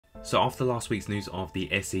So after last week's news of the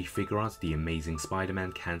SE Figuarts, The Amazing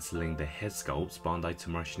Spider-Man cancelling the head sculpts, Bandai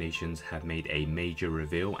Tamashii have made a major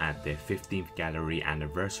reveal at their 15th Gallery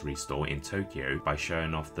Anniversary store in Tokyo by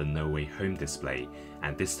showing off the No Way Home display,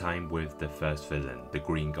 and this time with the first villain, the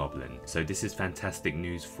Green Goblin. So this is fantastic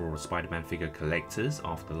news for Spider-Man figure collectors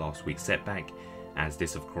after last week's setback, as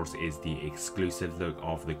this of course is the exclusive look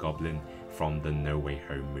of the Goblin from the No Way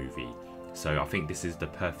Home movie. So I think this is the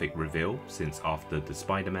perfect reveal, since after the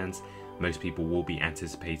Spider-Mans, most people will be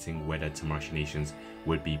anticipating whether Tamashii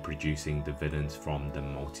would be producing the villains from the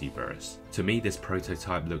multiverse. To me, this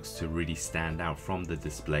prototype looks to really stand out from the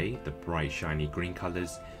display. The bright shiny green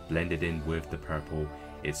colours blended in with the purple,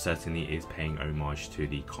 it certainly is paying homage to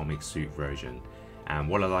the comic suit version. And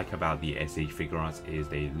what I like about the SE Figuarts is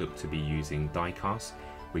they look to be using die cast,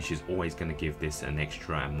 which is always going to give this an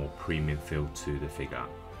extra and more premium feel to the figure.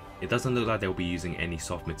 It doesn't look like they'll be using any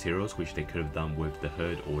soft materials, which they could have done with the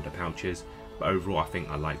hood or the pouches, but overall I think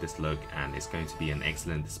I like this look and it's going to be an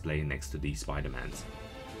excellent display next to the Spider-Mans.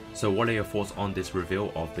 So what are your thoughts on this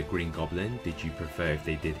reveal of the Green Goblin? Did you prefer if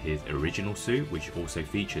they did his original suit, which also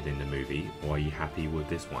featured in the movie, or are you happy with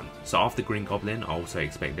this one? So after Green Goblin, I also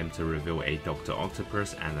expect them to reveal a Dr.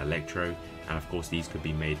 Octopus and Electro, and of course these could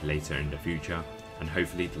be made later in the future, and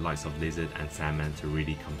hopefully the likes of Lizard and Sandman to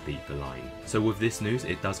really complete the line. So with this news,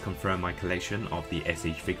 it does confirm my collection of the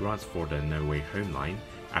SE Figuarts for the No Way Home line.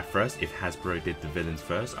 At first, if Hasbro did the villains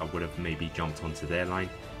first, I would have maybe jumped onto their line,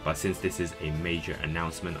 but since this is a major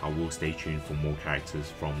announcement, I will stay tuned for more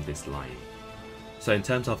characters from this line. So in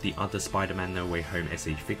terms of the other Spider-Man No Way Home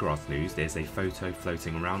SE Figuarts news, there's a photo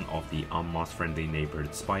floating around of the unmasked friendly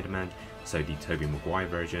neighborhood Spider-Man, so the Tobey Maguire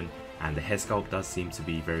version, and the head sculpt does seem to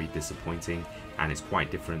be very disappointing and it's quite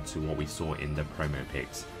different to what we saw in the promo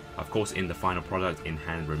pics. Of course, in the final product in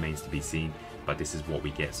hand remains to be seen, but this is what we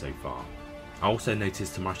get so far. I also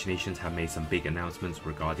noticed Tamashii have made some big announcements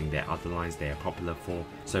regarding their other lines they are popular for.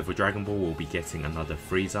 So for Dragon Ball, we'll be getting another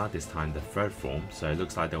Frieza, this time the third form, so it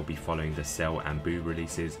looks like they'll be following the Cell and Boo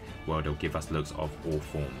releases, where they'll give us looks of all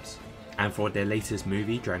forms. And for their latest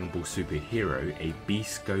movie, Dragon Ball Super Hero, a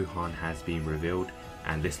Beast Gohan has been revealed,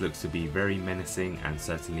 and this looks to be very menacing and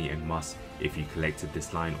certainly a must if you collected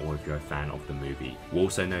this line or if you're a fan of the movie. We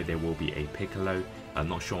also know there will be a Piccolo, I'm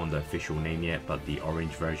not sure on the official name yet, but the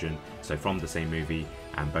orange version, so from the same movie,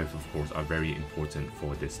 and both of course are very important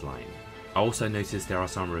for this line. I also noticed there are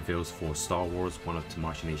some reveals for Star Wars. One of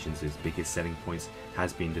Tamashii's biggest selling points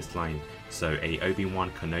has been this line, so a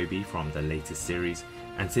Obi-Wan Kenobi from the latest series.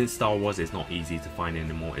 And since Star Wars is not easy to find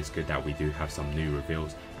anymore, it's good that we do have some new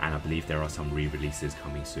reveals, and I believe there are some re-releases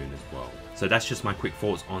coming soon as well. So that's just my quick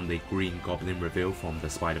thoughts on the Green Goblin reveal from the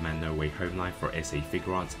Spider-Man No Way Home line for SE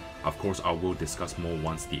Figuarts. Of course, I will discuss more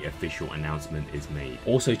once the official announcement is made.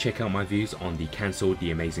 Also check out my views on the cancelled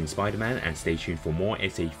The Amazing Spider-Man, and stay tuned for more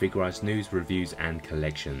SE Figuarts news, reviews and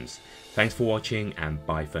collections. Thanks for watching and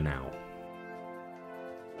bye for now.